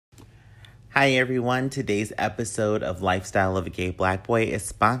Hi everyone, today's episode of Lifestyle of a Gay Black Boy is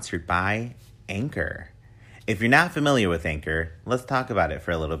sponsored by Anchor. If you're not familiar with Anchor, let's talk about it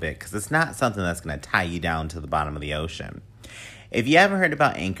for a little bit because it's not something that's going to tie you down to the bottom of the ocean. If you haven't heard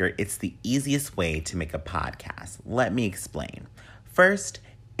about Anchor, it's the easiest way to make a podcast. Let me explain. First,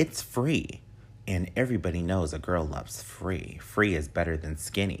 it's free, and everybody knows a girl loves free. Free is better than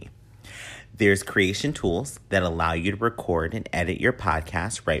skinny. There's creation tools that allow you to record and edit your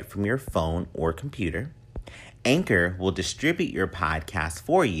podcast right from your phone or computer. Anchor will distribute your podcast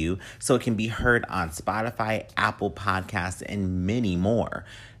for you so it can be heard on Spotify, Apple Podcasts, and many more.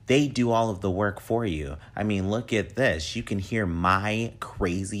 They do all of the work for you. I mean, look at this. You can hear my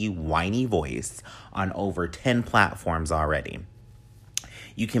crazy, whiny voice on over 10 platforms already.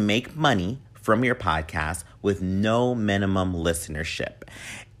 You can make money from your podcast with no minimum listenership.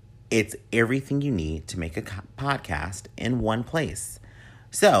 It's everything you need to make a podcast in one place.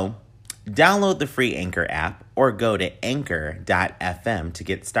 So, download the free Anchor app or go to anchor.fm to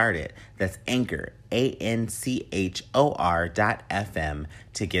get started. That's Anchor, ANCHOR.FM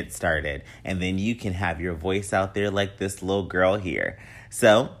to get started. And then you can have your voice out there like this little girl here.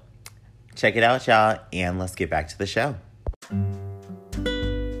 So, check it out, y'all, and let's get back to the show.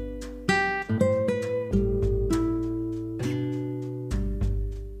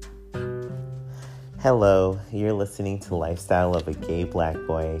 Hello, you're listening to Lifestyle of a Gay Black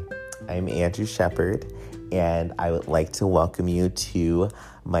Boy. I'm Andrew Shepard, and I would like to welcome you to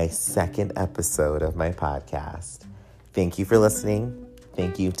my second episode of my podcast. Thank you for listening.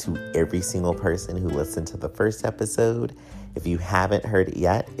 Thank you to every single person who listened to the first episode. If you haven't heard it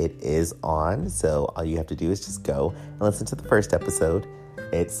yet, it is on, so all you have to do is just go and listen to the first episode.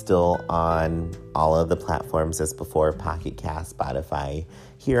 It's still on all of the platforms as before, Pocket Cast, Spotify,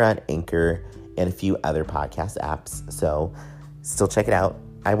 here on Anchor, and a few other podcast apps. So still check it out.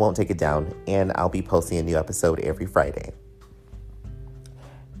 I won't take it down, and I'll be posting a new episode every Friday.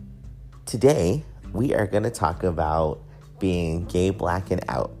 Today, we are going to talk about being gay, black, and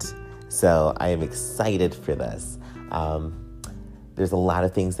out. So I am excited for this. There's a lot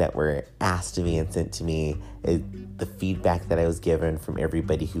of things that were asked of me and sent to me. The feedback that I was given from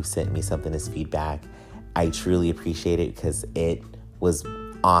everybody who sent me something as feedback, I truly appreciate it because it was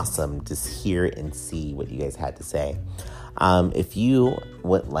awesome to hear and see what you guys had to say. If you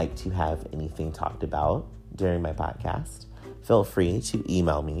would like to have anything talked about during my podcast, feel free to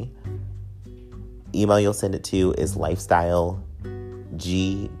email me. Email you'll send it to is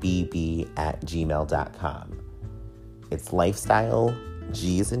lifestylegbb@gmail.com. It's lifestyle,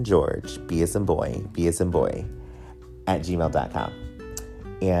 G as in George, B as in boy, B as in boy, @gmail.com.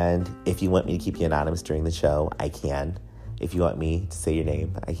 And if you want me to keep you anonymous during the show, I can. If you want me to say your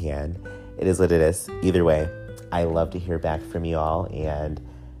name, I can. It is what it is. Either way, I love to hear back from you all and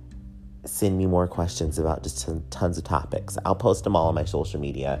send me more questions about just tons of topics. I'll post them all on my social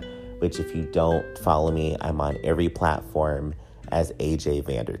media, which if you don't follow me, I'm on every platform as AJ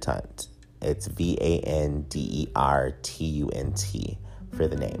Vandertunt. It's VANDERTUNT for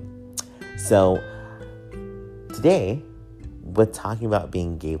the name. So today, with talking about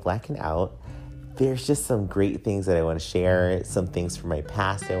being gay, black, and out, there's just some great things that I want to share, some things from my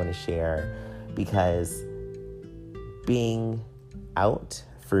past I want to share, because being out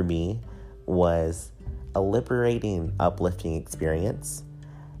for me was a liberating, uplifting experience,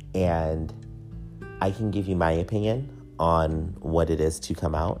 and I can give you my opinion on what it is to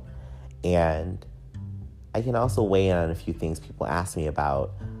come out, and I can also weigh in on a few things people ask me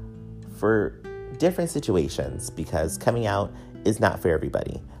about for different situations, because coming out is not for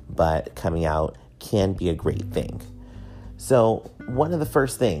everybody, but coming out can be a great thing. So one of the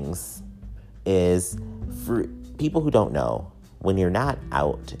first things is, for people who don't know, when you're not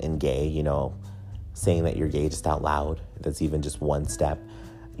out and gay, saying that you're gay just out loud, that's even just one step,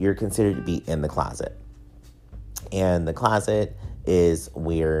 you're considered to be in the closet. And the closet is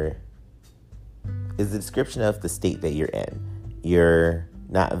the description of the state that you're in. You're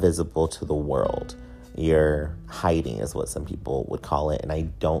not visible to the world. You're hiding is what some people would call it, and I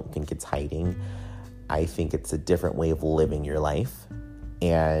don't think it's hiding. I think it's a different way of living your life.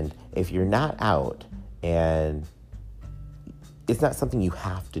 And if you're not out, and it's not something you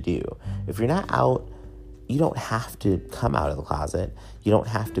have to do. If you're not out, you don't have to come out of the closet. You don't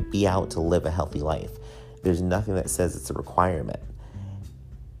have to be out to live a healthy life. There's nothing that says it's a requirement.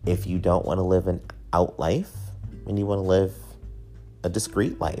 If you don't want to live an out life, and you want to live a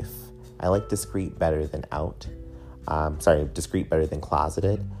discreet life, I like discreet better than out. Discreet better than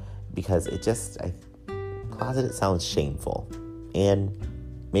closeted, because closeted sounds shameful, and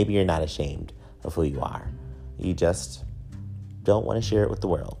maybe you're not ashamed of who you are. You just don't want to share it with the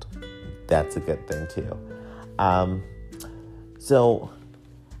world. that's a good thing too. So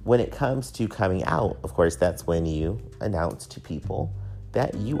when it comes to coming out, of course, that's when you announce to people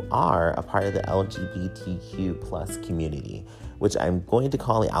that you are a part of the LGBTQ plus community, which I'm going to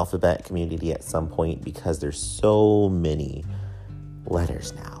call the alphabet community at some point because there's so many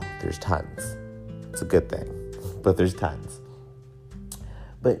letters now. There's tons. It's a good thing, but there's tons.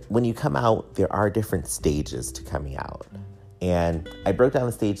 But when you come out, there are different stages to coming out. And I broke down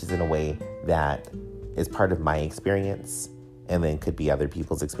the stages in a way that is part of my experience and then could be other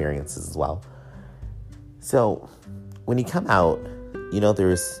people's experiences as well. So when you come out,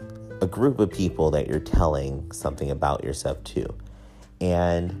 there's a group of people that you're telling something about yourself to.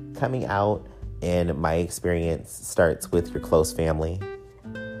 And coming out, in my experience, starts with your close family.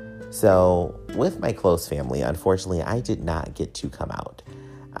 So with my close family, unfortunately, I did not get to come out.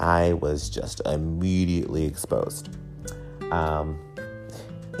 I was just immediately exposed.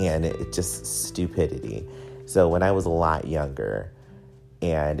 And it just stupidity. So when I was a lot younger,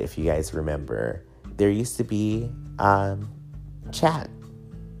 and if you guys remember, there used to be chat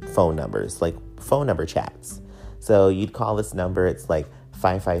phone numbers, like phone number chats. So you'd call this number, it's like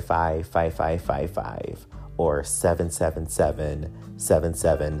 555-5555 or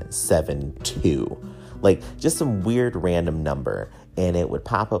 777-7772. Like just some weird random number. And it would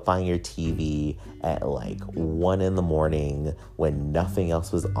pop up on your TV at like 1 a.m. when nothing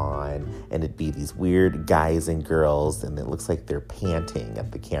else was on. And it'd be these weird guys and girls. And it looks like they're panting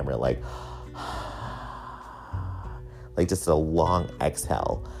at the camera, like just a long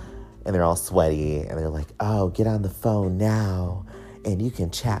exhale. And they're all sweaty. And they're like, oh, get on the phone now. And you can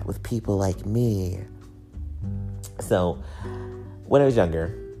chat with people like me. So when I was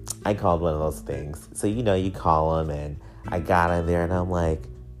younger, I called one of those things. So, you call them and I got on there and I'm like,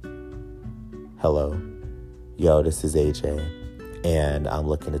 hello, yo, this is AJ. And I'm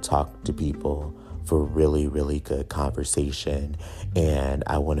looking to talk to people for really, really good conversation. And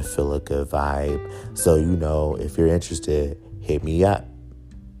I want to feel a good vibe. So, if you're interested, hit me up.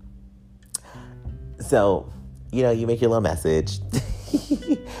 So, you make your little message.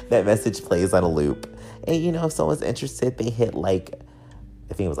 That message plays on a loop. And, if someone's interested, they hit I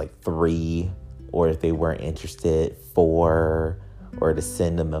think it was 3, or if they weren't interested, 4, or to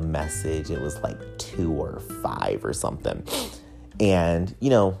send them a message, it was 2 or 5 or something. And,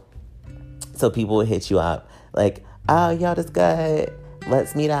 so people would hit you up oh, yo, that's good.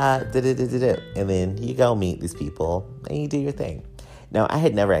 Let's meet up. And then you go meet these people and you do your thing. Now, I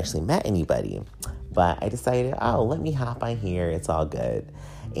had never actually met anybody, but I decided, let me hop on here. It's all good.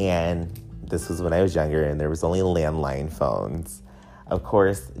 And this was when I was younger and there was only landline phones. Of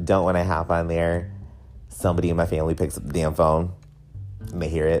course, when I hop on there, somebody in my family picks up the damn phone and they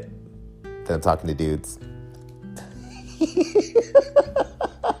hear it. Then I'm talking to dudes.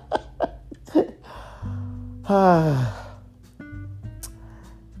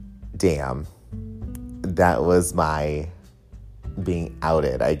 Damn. That was my being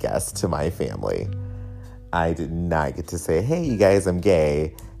outed, I guess, to my family. I did not get to say, hey, you guys, I'm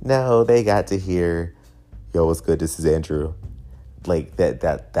gay. No, they got to hear, yo, what's good? This is Andrew.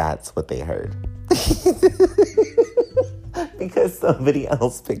 That's what they heard. Because somebody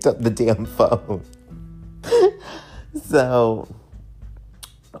else picked up the damn phone. So,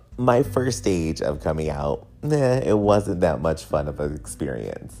 my first stage of coming out, it wasn't that much fun of an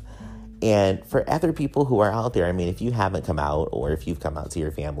experience. And for other people who are out there, if you haven't come out or if you've come out to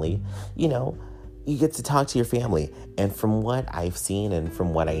your family, you get to talk to your family. And from what I've seen and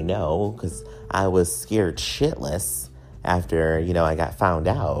from what I know, because I was scared shitless after, I got found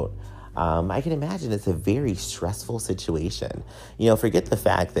out, I can imagine it's a very stressful situation. Forget the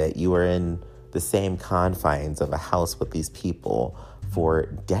fact that you were in the same confines of a house with these people for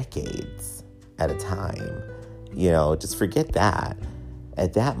decades at a time. Just forget that.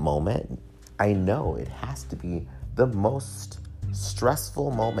 At that moment, I know it has to be the most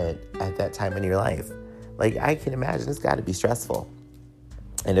stressful moment at that time in your life. I can imagine it's got to be stressful.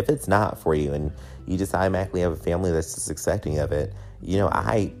 And if it's not for you and you just automatically have a family that's just accepting of it,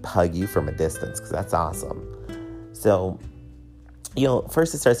 I hug you from a distance because that's awesome. So,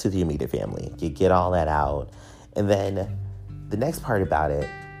 first it starts with your immediate family. You get all that out. And then the next part about it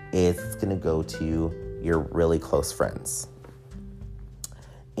is it's going to go to your really close friends.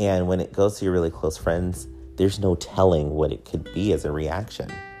 And when it goes to your really close friends, there's no telling what it could be as a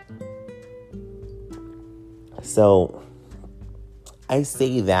reaction. So I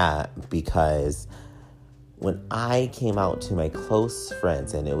say that because when I came out to my close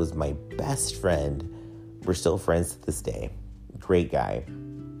friends, and it was my best friend, we're still friends to this day, great guy.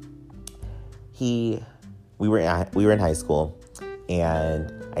 We were in high school,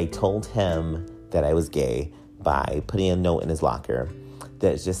 and I told him that I was gay by putting a note in his locker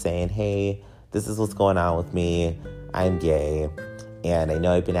that's just saying, hey, this is what's going on with me. I'm gay, and I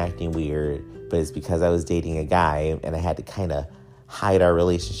know I've been acting weird, but it's because I was dating a guy, and I had to kind of hide our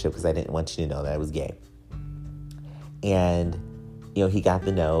relationship because I didn't want you to know that I was gay. And, he got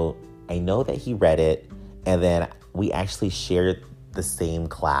the note. I know that he read it, and then we actually shared the same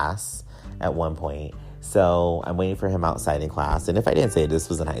class at one point. So I'm waiting for him outside in class. And if I didn't say it, this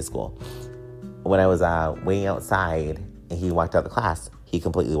was in high school. When I was waiting outside and he walked out of the class, he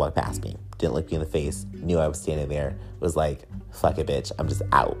completely walked past me. Didn't look me in the face. Knew I was standing there. Was like, fuck it, bitch. I'm just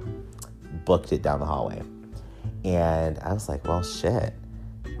out. Booked it down the hallway. And I was like, well, shit.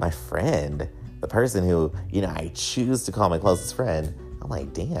 My friend, the person who, I choose to call my closest friend, I'm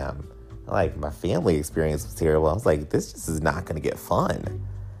like, damn. Like, my family experience was terrible. I was like, this just is not going to get fun.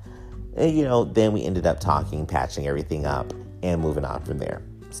 And, then we ended up talking, patching everything up, and moving on from there.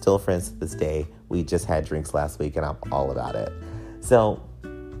 Still friends to this day. We just had drinks last week, and I'm all about it. So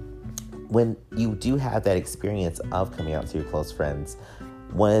when you do have that experience of coming out to your close friends,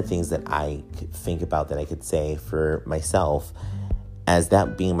 one of the things that I could think about that I could say for myself, as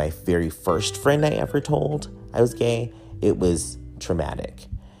that being my very first friend I ever told I was gay, it was traumatic.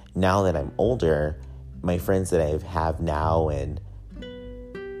 Now that I'm older, my friends that I have now and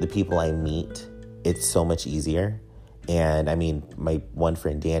the people I meet, it's so much easier. And I mean, my one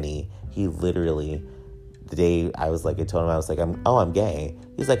friend, Danny, he literally, the day I told him, I was like, I'm gay.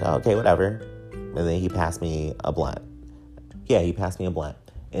 He's like, oh, okay, whatever. And then he passed me a blunt. Yeah, he passed me a blunt.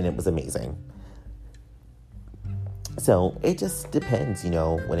 And it was amazing. So it just depends,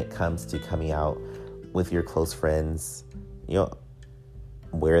 when it comes to coming out with your close friends,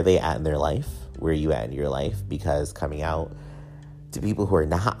 where are they at in their life? Where are you at in your life? Because coming out to people who are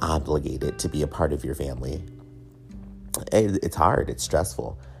not obligated to be a part of your family, it's hard, it's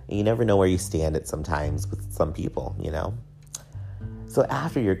stressful. And you never know where you stand at sometimes with some people, So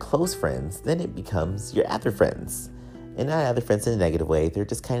after your close friends, then it becomes your other friends. And not other friends in a negative way. They're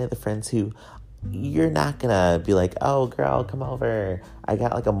just kind of the friends who you're not going to be like, oh, girl, come over. I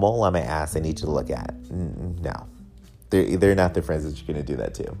got like a mole on my ass I need you to look at. No. They're not the friends that you're going to do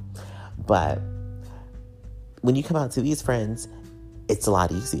that to. But when you come out to these friends, it's a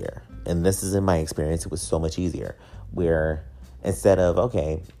lot easier. And this is in my experience, it was so much easier. Where instead of,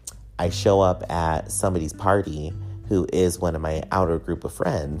 okay, I show up at somebody's party who is one of my outer group of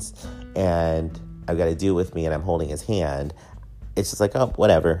friends, and I've got to do with me and I'm holding his hand, it's just like, oh,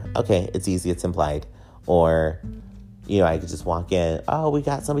 whatever. Okay, it's easy, it's implied. Or, I could just walk in, oh, we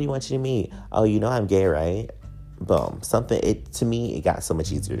got somebody who wants you to meet. Oh, I'm gay, right? Boom. To me, it got so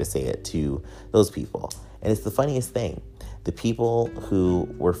much easier to say it to those people. And it's the funniest thing. The people who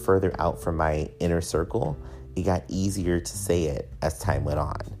were further out from my inner circle, it got easier to say it as time went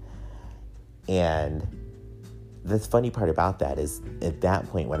on. And the funny part about that is at that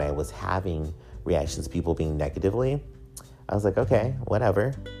point when I was having reactions, people being negatively, I was like, okay,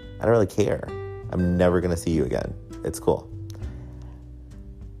 whatever. I don't really care. I'm never going to see you again. It's cool.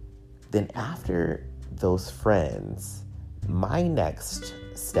 Then after those friends, my next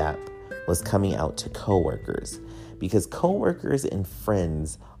step was coming out to coworkers, because coworkers and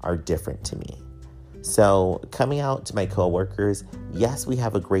friends are different to me. So coming out to my coworkers, yes, we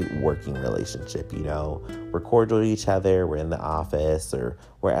have a great working relationship. We're cordial to each other. We're in the office or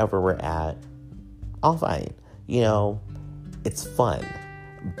wherever we're at. All fine. It's fun.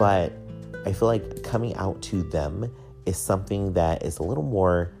 But I feel like coming out to them is something that is a little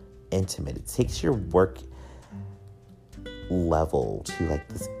more intimate. It takes your work level to like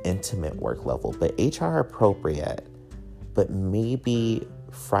this intimate work level, but HR appropriate, but maybe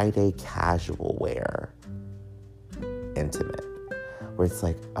Friday casual wear intimate, where it's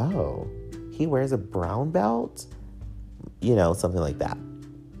like, oh, he wears a brown belt, something like that.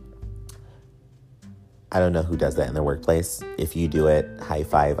 I don't know who does that in their workplace. If you do it, high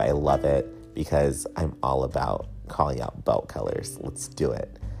five. I love it because I'm all about calling out belt colors. Let's do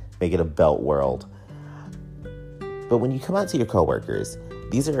it. Make it a belt world. But when you come out to your coworkers,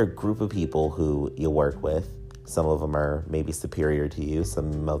 these are a group of people who you work with. Some of them are maybe superior to you.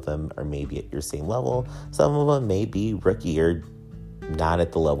 Some of them are maybe at your same level. Some of them may be rookie or not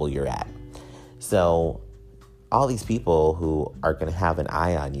at the level you're at. So all these people who are going to have an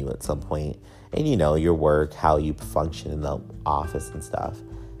eye on you at some point, and your work, how you function in the office and stuff,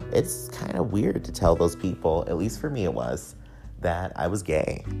 it's kind of weird to tell those people, at least for me it was, that I was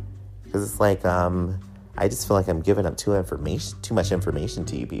gay. Because it's like, I just feel like I'm giving up too much information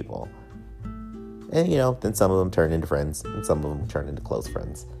to you people. And, then some of them turn into friends, and some of them turn into close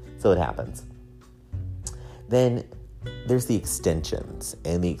friends. So it happens. Then there's the extensions.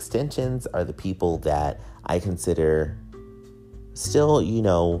 And the extensions are the people that I consider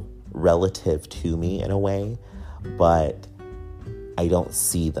still, relative to me in a way, but I don't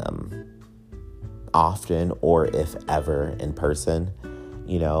see them often or if ever in person,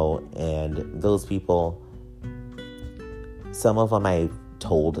 and those people, some of them I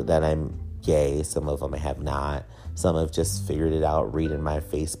told that I'm gay, some of them I have not, some have just figured it out reading my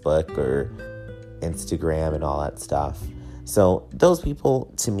Facebook or Instagram and all that stuff. So those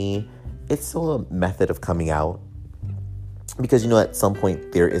people, to me, it's still a method of coming out, because at some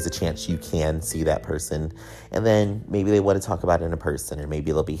point there is a chance you can see that person, and then maybe they want to talk about it in person, or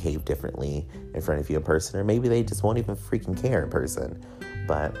maybe they'll behave differently in front of you in person, or maybe they just won't even freaking care in person.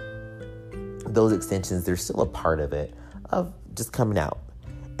 But those extensions, they're still a part of it, of just coming out.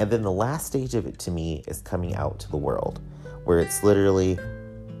 And then the last stage of it to me is coming out to the world, where it's literally,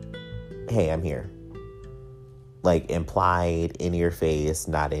 hey, I'm here. Like, implied, in your face,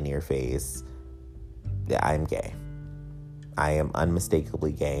 not in your face. Yeah, I'm gay. I am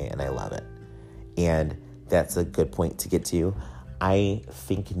unmistakably gay, and I love it. And that's a good point to get to. I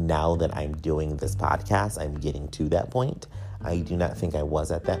think now that I'm doing this podcast, I'm getting to that point. I do not think I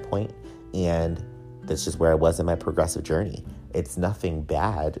was at that point, and that's just where I was in my progressive journey. It's nothing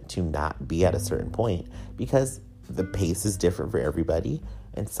bad to not be at a certain point, because the pace is different for everybody,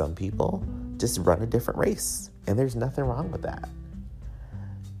 and some people just run a different race, and there's nothing wrong with that.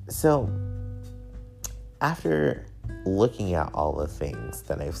 So, after looking at all the things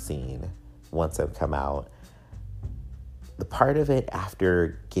that I've seen once I've come out, the part of it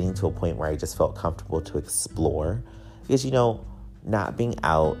after getting to a point where I just felt comfortable to explore, because, not being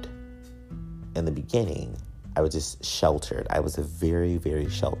out in the beginning, I was just sheltered. I was a very, very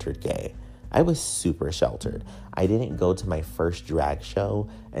sheltered gay. I was super sheltered. I didn't go to my first drag show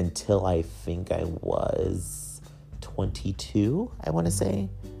until I think I was 22, I want to say.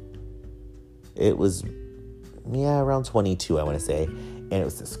 It was, around 22, I want to say. And it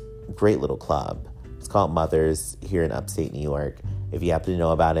was this great little club. It's called Mothers here in upstate New York. If you happen to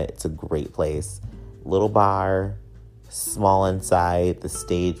know about it, it's a great place. Little bar, small inside. The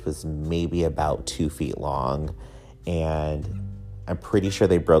stage was maybe about 2 feet long. And I'm pretty sure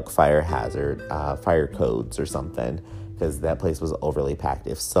they broke fire codes or something, because that place was overly packed.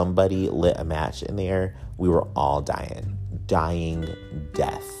 If somebody lit a match in there, we were all dying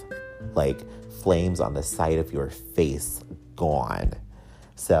death. Like flames on the side of your face, gone.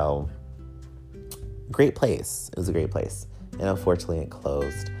 So, great place. It was a great place. And unfortunately it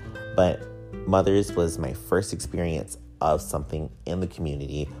closed. But Mothers was my first experience of something in the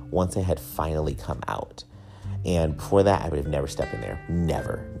community once I had finally come out. And before that, I would have never stepped in there.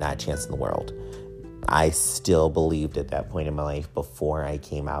 Never. Not a chance in the world. I still believed at that point in my life, before I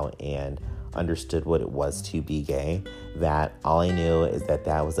came out and understood what it was to be gay, that all I knew is that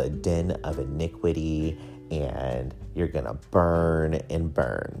was a den of iniquity, and you're gonna burn and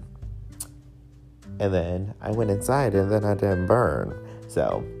burn. And then I went inside, and then I didn't burn.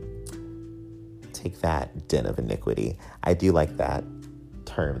 So, take that, den of iniquity. I do like that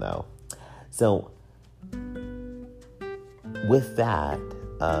term, though. So, with that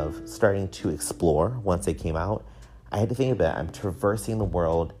of starting to explore once I came out, I had to think about it. I'm traversing the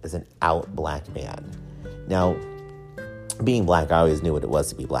world as an out black man. Now, being black, I always knew what it was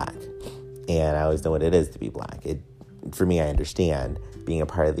to be black. And I always know what it is to be black. For me, I understand being a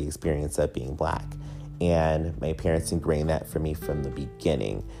part of the experience of being black. And my parents ingrained that for me from the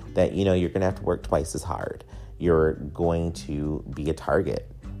beginning, that, you're going to have to work twice as hard. You're going to be a target.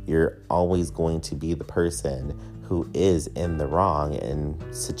 You're always going to be the person who is in the wrong in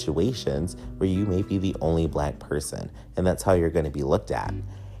situations where you may be the only black person. And that's how you're going to be looked at.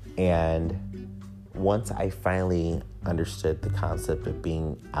 And once I finally understood the concept of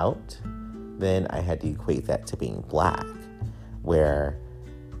being out, then I had to equate that to being black, where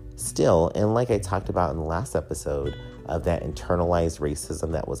still, and like I talked about in the last episode, of that internalized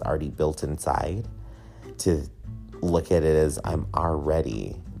racism that was already built inside, to look at it as I'm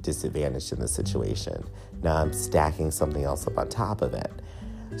already disadvantaged in this situation. Now I'm stacking something else up on top of it.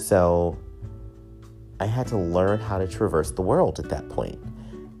 So I had to learn how to traverse the world at that point.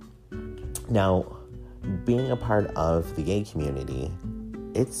 Now, being a part of the gay community,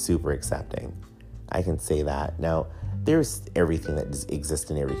 it's super accepting. I can say that. Now, there's everything that exists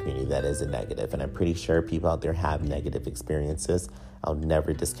in every community that is a negative, and I'm pretty sure people out there have negative experiences. I'll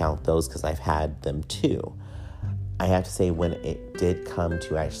never discount those, because I've had them too. I have to say, when it did come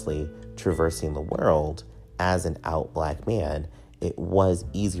to actually traversing the world as an out black man, it was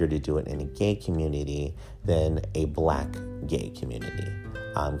easier to do it in a gay community than a black gay community.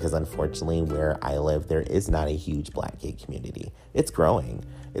 because unfortunately where I live, there is not a huge Black gay community. It's growing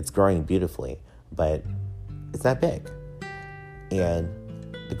beautifully, but it's not big. And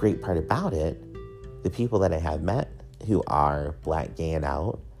the great part about it, the people that I have met who are Black, gay, and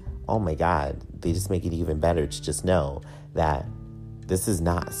out, oh my God, they just make it even better to just know that this is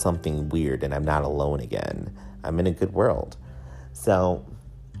not something weird and I'm not alone again. I'm in a good world. So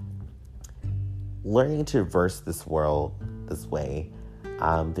learning to traverse this world this way,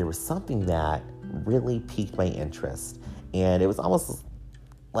 there was something that really piqued my interest. And it was almost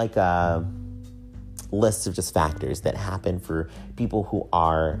like a list of just factors that happen for people who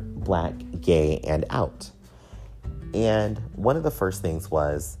are Black, gay, and out. And one of the first things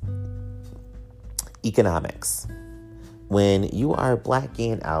was economics. When you are Black, gay,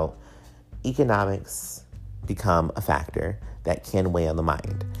 and out, economics become a factor that can weigh on the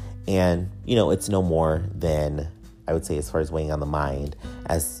mind. And, it's no more than, I would say, as far as weighing on the mind,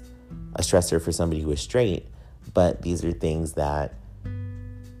 as a stressor for somebody who is straight, but these are things that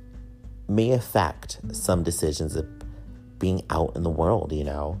may affect some decisions of being out in the world,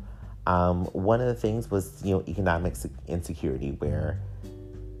 One of the things was, economic insecurity, where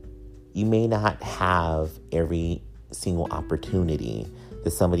you may not have every single opportunity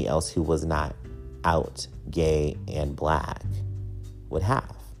that somebody else who was not out, gay, and Black would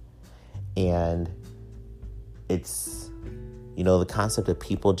have. And it's, the concept of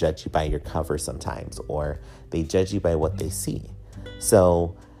people judge you by your cover sometimes, or they judge you by what they see.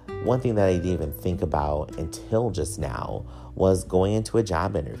 So one thing that I didn't even think about until just now was going into a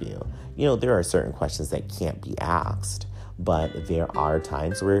job interview. There are certain questions that can't be asked, but there are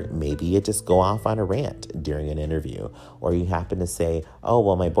times where maybe you just go off on a rant during an interview, or you happen to say, oh,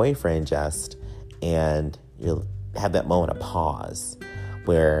 well, my boyfriend just, and you'll have that moment of pause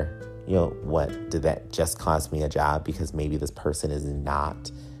where, what, did that just cost me a job because maybe this person is not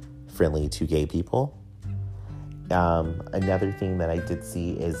friendly to gay people? Another thing that I did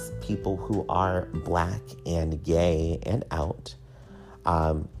see is people who are Black and gay and out,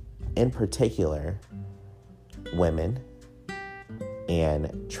 in particular, women and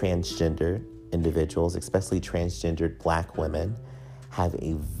transgender individuals, especially transgendered Black women, have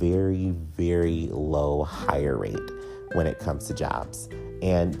a very, very low hire rate when it comes to jobs.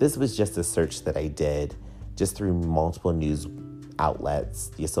 And this was just a search that I did just through multiple news outlets,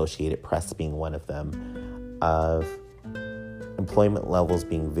 the Associated Press being one of them, of employment levels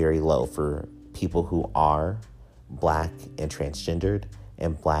being very low for people who are Black and transgendered,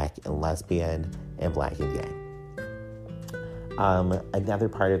 and Black and lesbian, and Black and gay. Another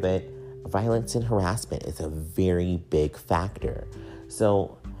part of it, violence and harassment is a very big factor.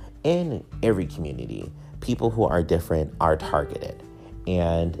 So in every community, people who are different are targeted.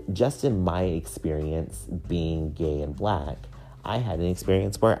 And just in my experience being gay and Black, I had an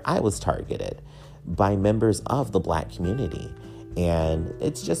experience where I was targeted by members of the Black community. And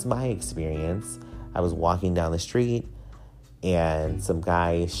it's just my experience. I was walking down the street and some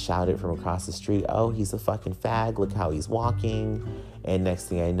guy shouted from across the street, oh, he's a fucking fag, look how he's walking. And next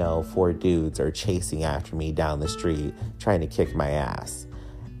thing I know, 4 dudes are chasing after me down the street, trying to kick my ass.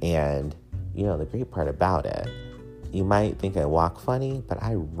 And, the great part about it, you might think I walk funny, but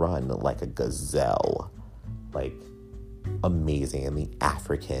I run like a gazelle. Like, amazing in the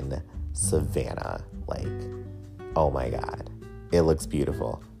African savannah. Like, oh my God, it looks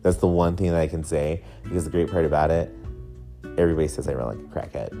beautiful. That's the one thing that I can say, because the great part about it, everybody says I run like a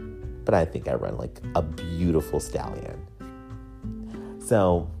crackhead, but I think I run like a beautiful stallion.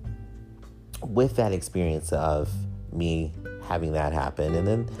 So with that experience of me having that happen, and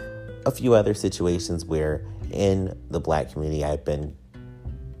then a few other situations where in the Black community I've been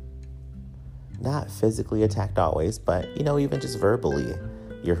not physically attacked always, but, even just verbally,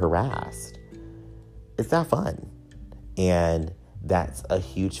 you're harassed. It's not fun. And that's a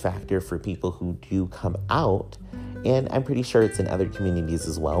huge factor for people who do come out. And I'm pretty sure it's in other communities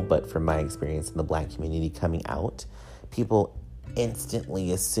as well, but from my experience in the Black community coming out, people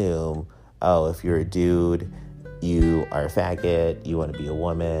instantly assume, oh, if you're a dude, you are a faggot, you want to be a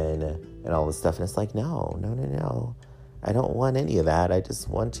woman, and all this stuff. And it's like, no. I don't want any of that. I just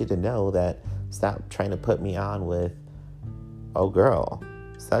want you to know that stop trying to put me on with, oh girl,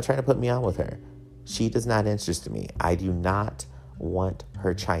 stop trying to put me on with her. She does not interest me. I do not want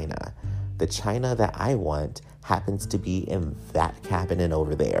her China. The China that I want happens to be in that cabinet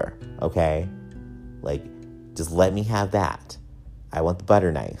over there, okay? Like, just let me have that. I want the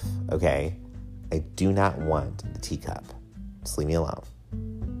butter knife, okay? I do not want the teacup. Just leave me alone.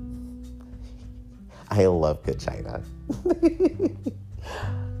 I love good China.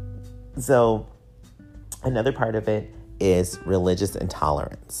 So, another part of it is religious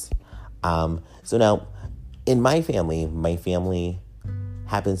intolerance. So now, in my family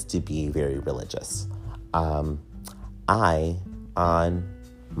happens to be very religious. I, on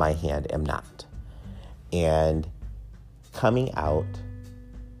my hand, am not. And coming out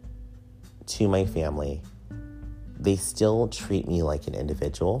to my family, they still treat me like an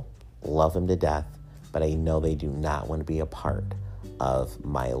individual, love them to death, but I know they do not want to be a part of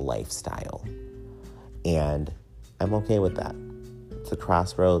my lifestyle. And I'm okay with that. It's a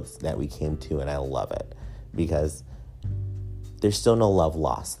crossroads that we came to, and I love it because there's still no love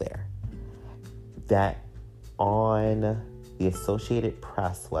lost there. That on the Associated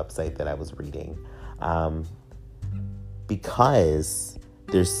Press website that I was reading, because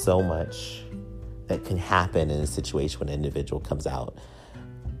there's so much that can happen in a situation when an individual comes out,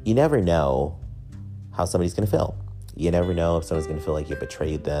 you never know how somebody's going to feel. You never know if someone's going to feel like you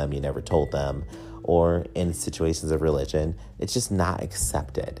betrayed them, you never told them, or in situations of religion, it's just not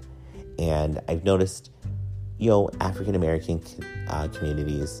accepted. And I've noticed, African American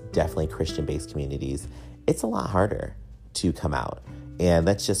communities, definitely Christian-based communities, it's a lot harder to come out. And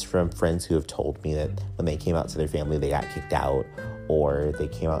that's just from friends who have told me that when they came out to their family, they got kicked out, or they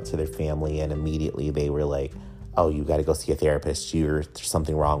came out to their family and immediately they were like, oh, you got to go see a therapist. There's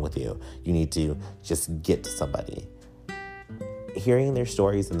something wrong with you. You need to just get to somebody. Hearing their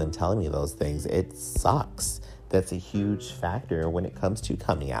stories and them telling me those things, it sucks. That's a huge factor when it comes to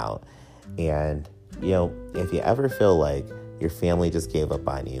coming out. And, if you ever feel like your family just gave up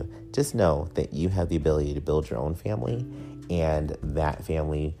on you, just know that you have the ability to build your own family, and that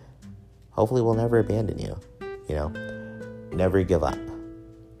family hopefully will never abandon you. Never give up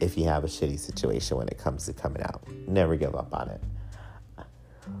if you have a shitty situation when it comes to coming out. Never give up on it.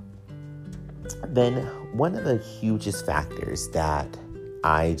 Then one of the hugest factors that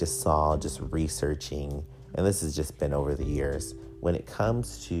I just saw just researching, and this has just been over the years, when it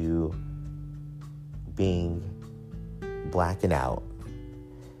comes to being black and out,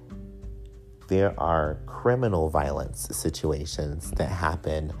 there are criminal violence situations that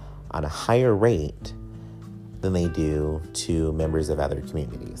happen on a higher rate than they do to members of other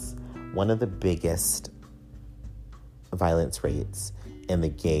communities. One of the biggest violence rates in the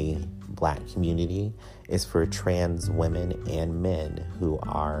gay black community is for trans women and men who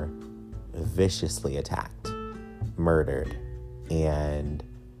are viciously attacked, murdered, and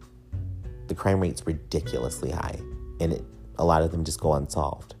the crime rate's ridiculously high, and a lot of them just go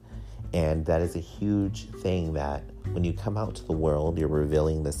unsolved. And that is a huge thing that when you come out to the world, you're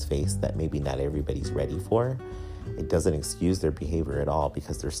revealing this face that maybe not everybody's ready for. It doesn't excuse their behavior at all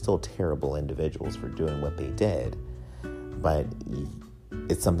because they're still terrible individuals for doing what they did. But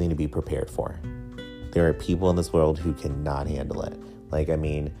it's something to be prepared for. There are people in this world who cannot handle it.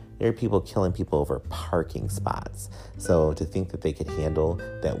 There are people killing people over parking spots. So to think that they could handle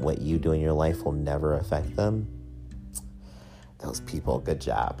that what you do in your life will never affect them, those people, good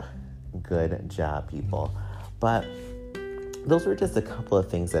job. Good job, people. But those were just a couple of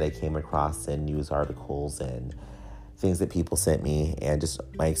things that I came across in news articles and things that people sent me, and just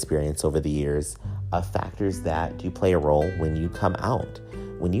my experience over the years of factors that do play a role when you come out.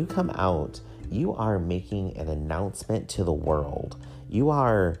 When you come out, you are making an announcement to the world. You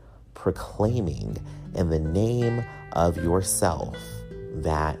are proclaiming in the name of yourself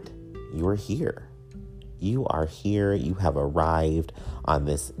that you're here. You are here. You have arrived on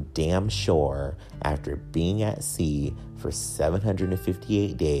this damn shore after being at sea for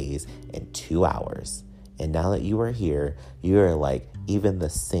 758 days and 2 hours. And now that you are here, you are like, even the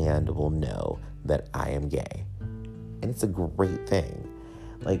sand will know that I am gay. And it's a great thing.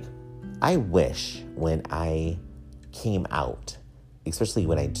 I wish when I came out, especially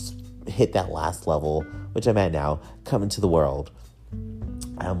when I just hit that last level, which I'm at now, coming to the world,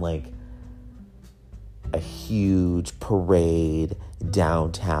 I'm like, a huge parade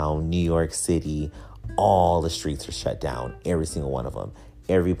downtown New York City. All the streets are shut down, every single one of them.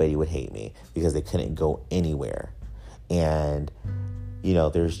 Everybody would hate me because they couldn't go anywhere. And,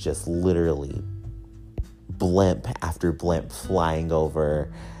 there's just literally blimp after blimp flying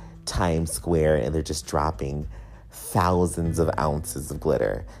over Times Square, and they're just dropping thousands of ounces of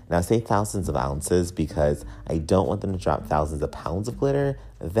glitter. Now, I say thousands of ounces because I don't want them to drop thousands of pounds of glitter.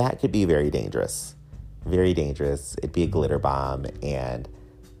 That could be very dangerous. Very dangerous. It'd be a glitter bomb, and,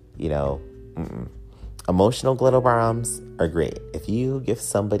 emotional glitter bombs are great. If you give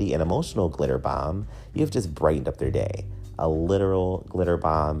somebody an emotional glitter bomb, you've just brightened up their day. A literal glitter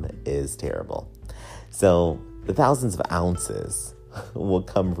bomb is terrible. So the thousands of ounces will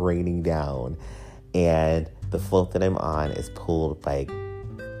come raining down, and the float that I'm on is pulled by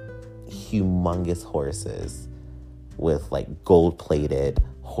humongous horses with like gold-plated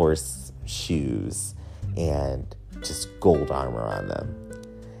horse shoes and just gold armor on them.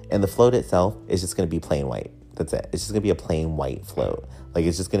 And the float itself is just going to be plain white. That's it. It's just going to be a plain white float. Like,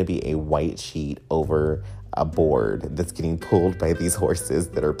 it's just going to be a white sheet over a board that's getting pulled by these horses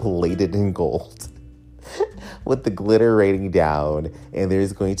that are plated in gold with the glitter raining down. And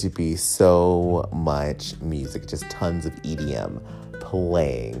there's going to be so much music, just tons of EDM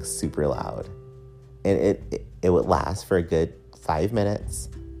playing super loud. And it would last for a good 5 minutes.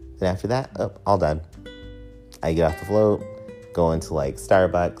 And after that, all done. I get off the float, go into like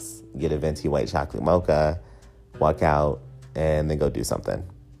Starbucks, get a venti white chocolate mocha, walk out, and then go do something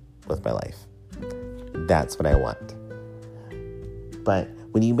with my life. That's what I want. But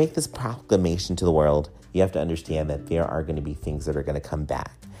when you make this proclamation to the world, you have to understand that there are going to be things that are going to come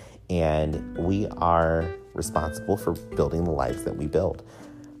back. And we are responsible for building the lives that we build.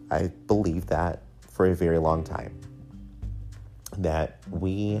 I believe that for a very long time. That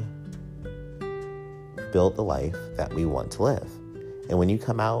we build the life that we want to live. And when you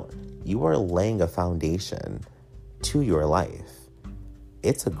come out, you are laying a foundation to your life.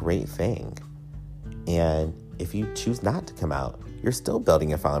 It's a great thing. And if you choose not to come out, you're still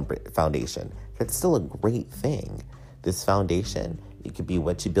building a foundation. That's still a great thing. This foundation, it could be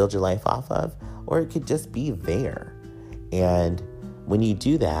what you build your life off of, or it could just be there. And when you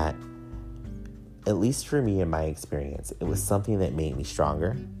do that, at least for me in my experience, it was something that made me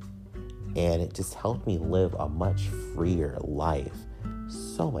stronger. And it just helped me live a much freer life.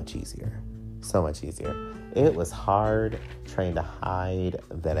 So much easier. So much easier. It was hard trying to hide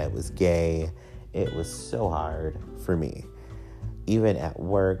that I was gay. It was so hard for me. Even at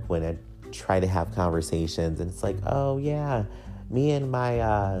work, when I try to have conversations, and it's like, oh yeah, me and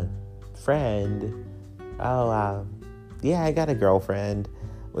my friend, yeah, I got a girlfriend,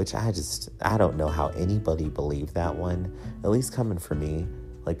 which I don't know how anybody believed that one, at least coming from me.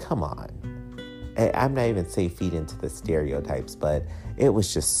 Like, come on. I'm not even saying feed into the stereotypes, but it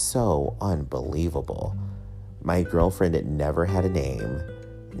was just so unbelievable. My girlfriend had never had a name,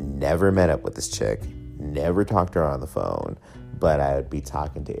 never met up with this chick, never talked to her on the phone, but I would be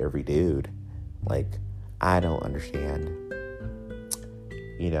talking to every dude. Like, I don't understand.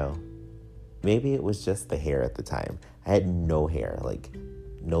 You know, maybe it was just the hair at the time. I had no hair, like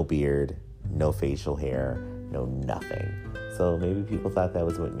no beard, no facial hair, no nothing. So maybe people thought that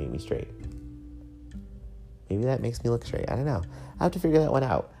was what made me straight. Maybe that makes me look straight. I don't know. I have to figure that one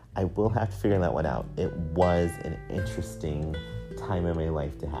out. I will have to figure that one out. It was an interesting time in my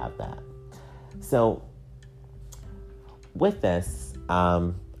life to have that. So with this,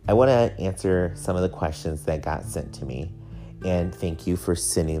 I want to answer some of the questions that got sent to me. And thank you for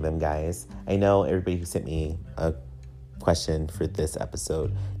sending them, guys. I know everybody who sent me a question for this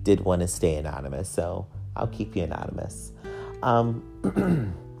episode did want to stay anonymous, so I'll keep you anonymous.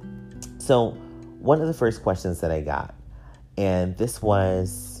 So one of the first questions that I got, and this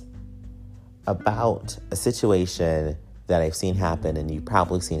was about a situation that I've seen happen, and you've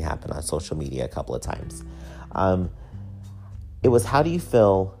probably seen happen on social media a couple of times. It was, how do you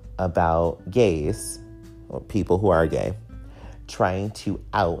feel about gays, or people who are gay, trying to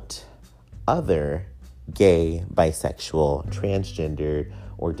out other gay, bisexual, transgendered,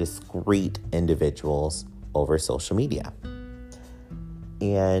 or discrete individuals over social media?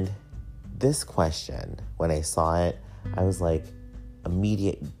 And this question, when I saw it, I was like,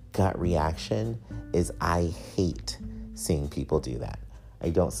 immediate gut reaction is I hate seeing people do that. I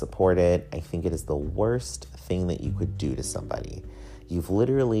don't support it. I think it is the worst thing that you could do to somebody. You've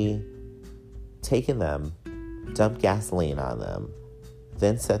literally taken them, dumped gasoline on them,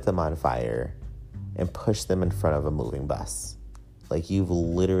 then set them on fire and pushed them in front of a moving bus. Like, you've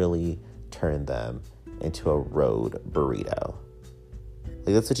literally turned them into a road burrito.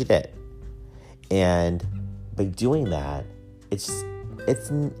 Like, that's what you did. And by doing that, it's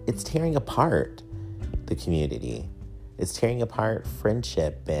tearing apart the community. It's tearing apart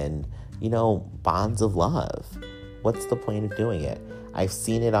friendship and, bonds of love. What's the point of doing it? I've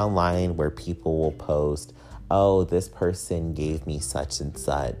seen it online where people will post, oh, this person gave me such and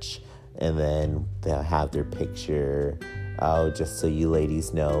such. And then they'll have their picture. Oh, just so you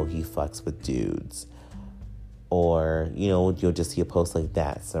ladies know, he fucks with dudes. Or, you'll just see a post like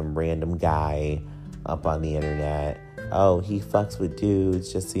that. Some random guy up on the internet. Oh, he fucks with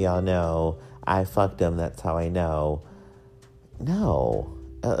dudes, just so y'all know. I fucked him, that's how I know. No,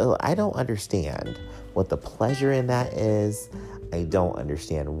 I don't understand what the pleasure in that is. I don't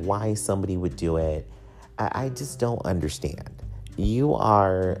understand why somebody would do it. I just don't understand. You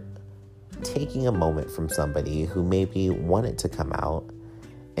are taking a moment from somebody who maybe wanted to come out,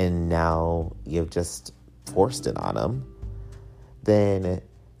 and now you've just forced it on them, then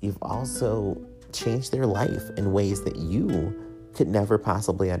you've also changed their life in ways that you could never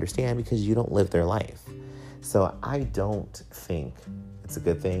possibly understand because you don't live their life. So I don't think it's a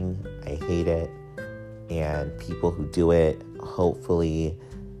good thing. I hate it. And people who do it, hopefully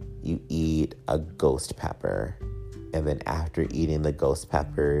you eat a ghost pepper. And then after eating the ghost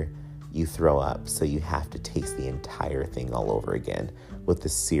pepper, you throw up. So you have to taste the entire thing all over again with the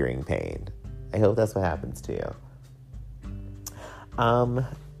searing pain. I hope that's what happens to you.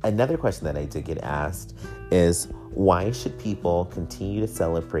 Another question that I did get asked is, why should people continue to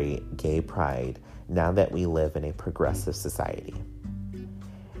celebrate gay pride now that we live in a progressive society?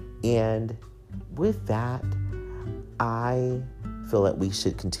 And with that, I feel that we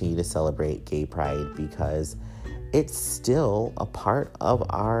should continue to celebrate gay pride because it's still a part of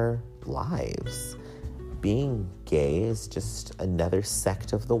our lives. Being gay is just another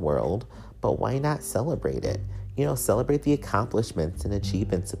sect of the world, but why not celebrate it? Celebrate the accomplishments and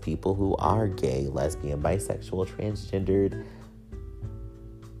achievements of people who are gay, lesbian, bisexual, transgendered.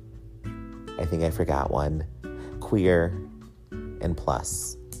 I think I forgot one. Queer and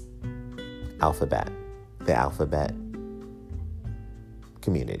plus. Alphabet. The alphabet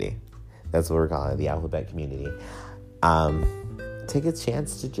community. That's what we're calling it, the alphabet community. Take a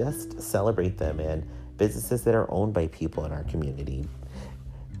chance to just celebrate them and businesses that are owned by people in our community.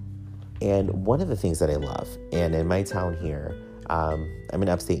 And one of the things that I love, and in my town here, I'm in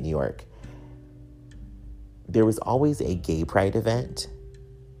upstate New York, there was always a gay pride event.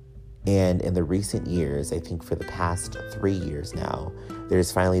 And in the recent years, I think for the past 3 years now,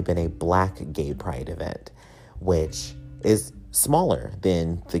 there's finally been a black gay pride event, which is smaller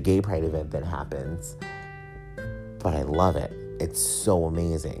than the gay pride event that happens. But I love it. It's so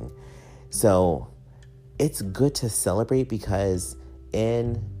amazing. So it's good to celebrate because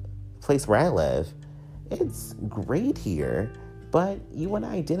in place where I live, it's great here, but you want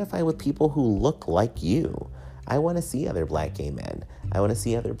to identify with people who look like you. I want to see other black gay men. I want to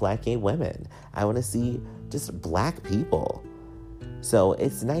see other black gay women. I want to see just black people. So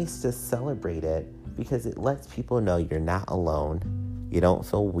it's nice to celebrate it because it lets people know you're not alone. You don't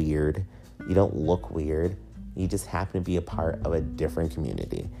feel weird. You don't look weird. You just happen to be a part of a different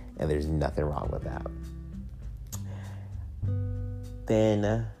community, and there's nothing wrong with that.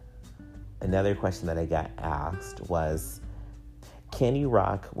 Then another question that I got asked was, can you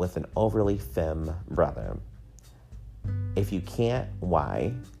rock with an overly femme brother? If you can't,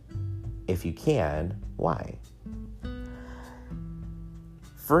 why? If you can, why?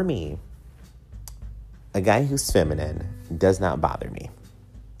 For me, a guy who's feminine does not bother me.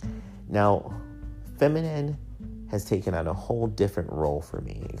 Now, feminine has taken on a whole different role for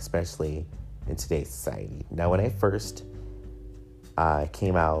me, especially in today's society. Now, when I first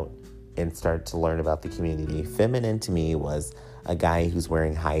came out and started to learn about the community, feminine to me was a guy who's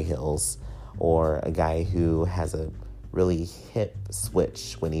wearing high heels or a guy who has a really hip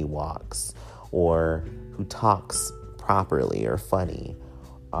switch when he walks or who talks properly or funny,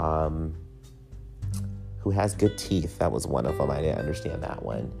 who has good teeth. That was one of them. I didn't understand that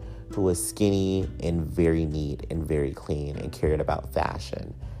one. Who was skinny and very neat and very clean and cared about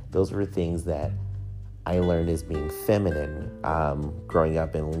fashion. Those were things that I learned as being feminine growing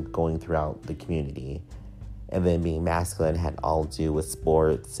up and going throughout the community. And then being masculine had all to do with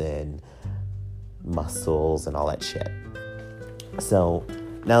sports and muscles and all that shit. So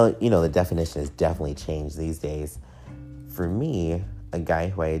now, the definition has definitely changed these days. For me, a guy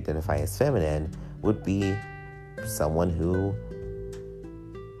who I identify as feminine would be someone who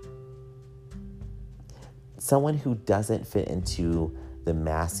doesn't fit into the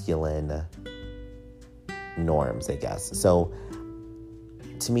masculine norms, I guess. So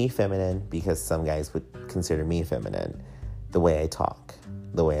to me, feminine, because some guys would consider me feminine, the way I talk,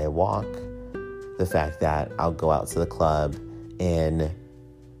 the way I walk, the fact that I'll go out to the club in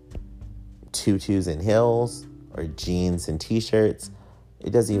tutus and heels or jeans and t-shirts.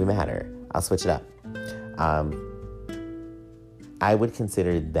 It doesn't even matter. I'll switch it up. I would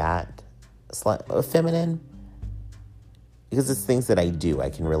consider that feminine because it's things that I do, I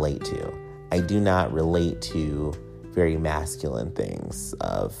can relate to. I do not relate to very masculine things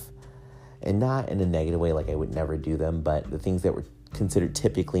and not in a negative way, like I would never do them, but the things that were considered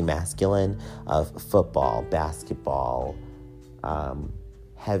typically masculine of football, basketball,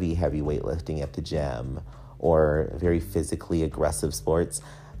 heavy weightlifting at the gym, or very physically aggressive sports,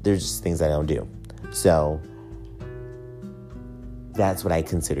 there's just things I don't do. So that's what I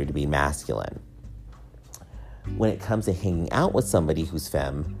consider to be masculine. When it comes to hanging out with somebody who's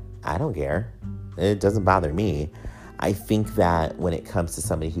femme, I don't care. It doesn't bother me. I think that when it comes to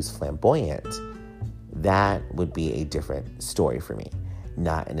somebody who's flamboyant, that would be a different story for me.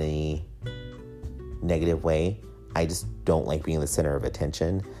 Not in any negative way. I just don't like being the center of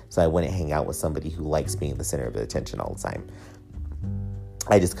attention. So I wouldn't hang out with somebody who likes being the center of attention all the time.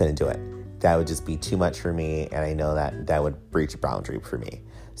 I just couldn't do it. That would just be too much for me. And I know that would breach a boundary for me.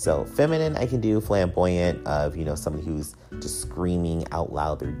 So feminine, I can do. Flamboyant, of, somebody who's just screaming out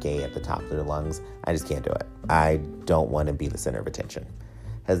loud they're gay at the top of their lungs. I just can't do it. I don't want to be the center of attention.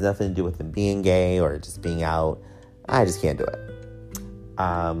 Has nothing to do with them being gay or just being out. I just can't do it.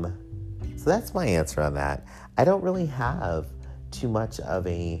 So that's my answer on that. I don't really have too much of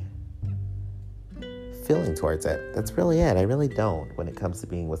a feeling towards it. That's really it. I really don't when it comes to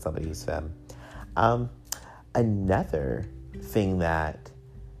being with somebody who's femme. Another thing that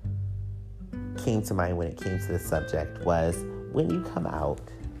came to mind when it came to this subject was when you come out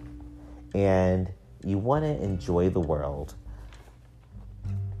and you want to enjoy the world,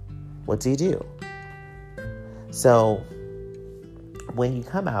 what do you do? So when you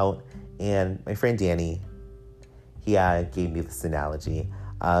come out, and my friend Danny, he gave me this analogy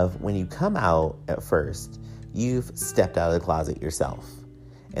of when you come out at first, you've stepped out of the closet yourself.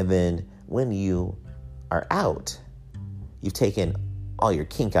 And then when you are out, you've taken all your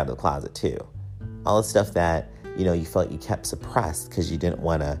kink out of the closet too. All the stuff that, you felt you kept suppressed because you didn't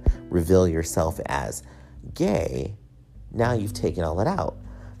want to reveal yourself as gay. Now you've taken all that out.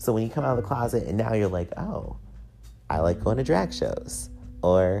 So when you come out of the closet and now you're like, oh, I like going to drag shows.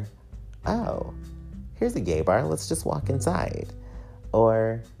 Or, oh, here's a gay bar. Let's just walk inside.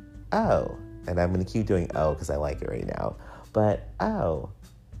 Or, oh, and I'm going to keep doing oh because I like it right now. But, oh,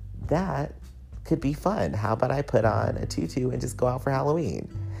 that could be fun. How about I put on a tutu and just go out for Halloween?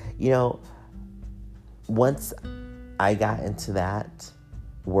 Once I got into that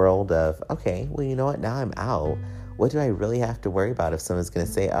world of, okay, well, you know what? Now I'm out. What do I really have to worry about if someone's going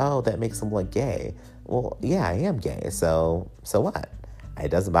to say, oh, that makes them look gay? Well, yeah, I am gay. So what? It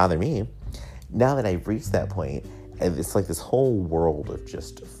doesn't bother me. Now that I've reached that point, it's like this whole world of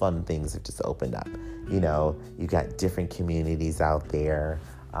just fun things have just opened up. You've got different communities out there.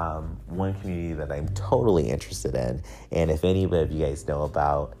 One community that I'm totally interested in, and if any of you guys know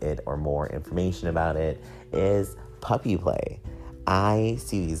about it or more information about it, is puppy play. I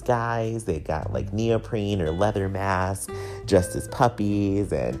see these guys, they got like neoprene or leather masks dressed as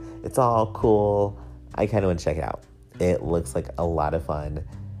puppies, and it's all cool. I kind of want to check it out. It looks like a lot of fun.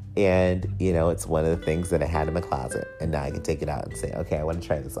 And, it's one of the things that I had in my closet. And now I can take it out and say, okay, I want to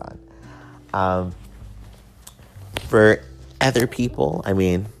try this on. For other people, I'm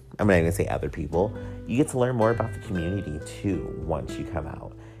not going to say other people, you get to learn more about the community too once you come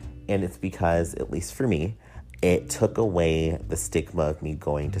out. And it's because, at least for me, it took away the stigma of me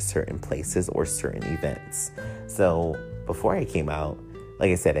going to certain places or certain events. So before I came out,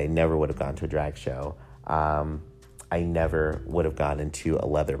 like I said, I never would have gone to a drag show. I never would have gone into a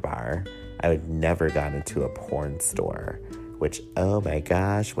leather bar. I would never gone into a porn store, which, oh my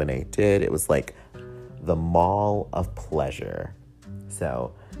gosh, when I did, it was like the mall of pleasure.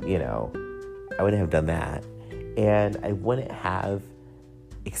 So, I wouldn't have done that. And I wouldn't have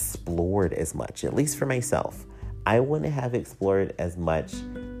explored as much, at least for myself. I wouldn't have explored as much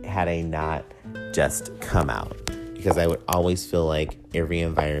had I not just come out, because I would always feel like every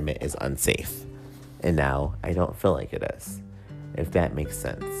environment is unsafe. And now I don't feel like it is, if that makes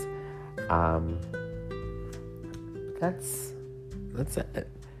sense. That's it.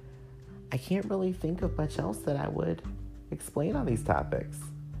 I can't really think of much else that I would explain on these topics.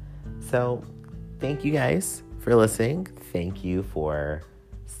 So thank you guys for listening. Thank you for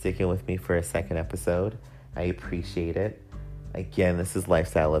sticking with me for a second episode. I appreciate it. Again, this is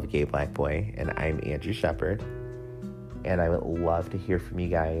Lifestyle of a Gay Black Boy, and I'm Andrew Shepard. And I would love to hear from you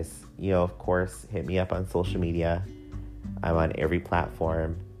guys. Of course, hit me up on social media. I'm on every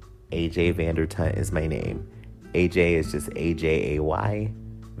platform. AJ Vandertunt is my name. AJ is just AJAY.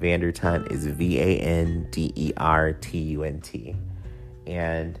 Vandertunt is VANDERTUNT.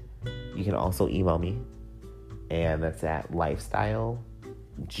 And you can also email me. And that's at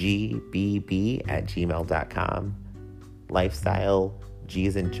lifestylegbb@gmail.com. Lifestyle, G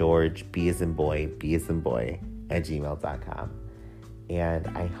as in George, B as in boy, B as in boy, @gmail.com. And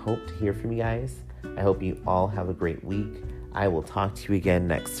I hope to hear from you guys. I hope you all have a great week. I will talk to you again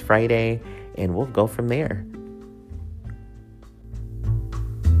next Friday, and we'll go from there.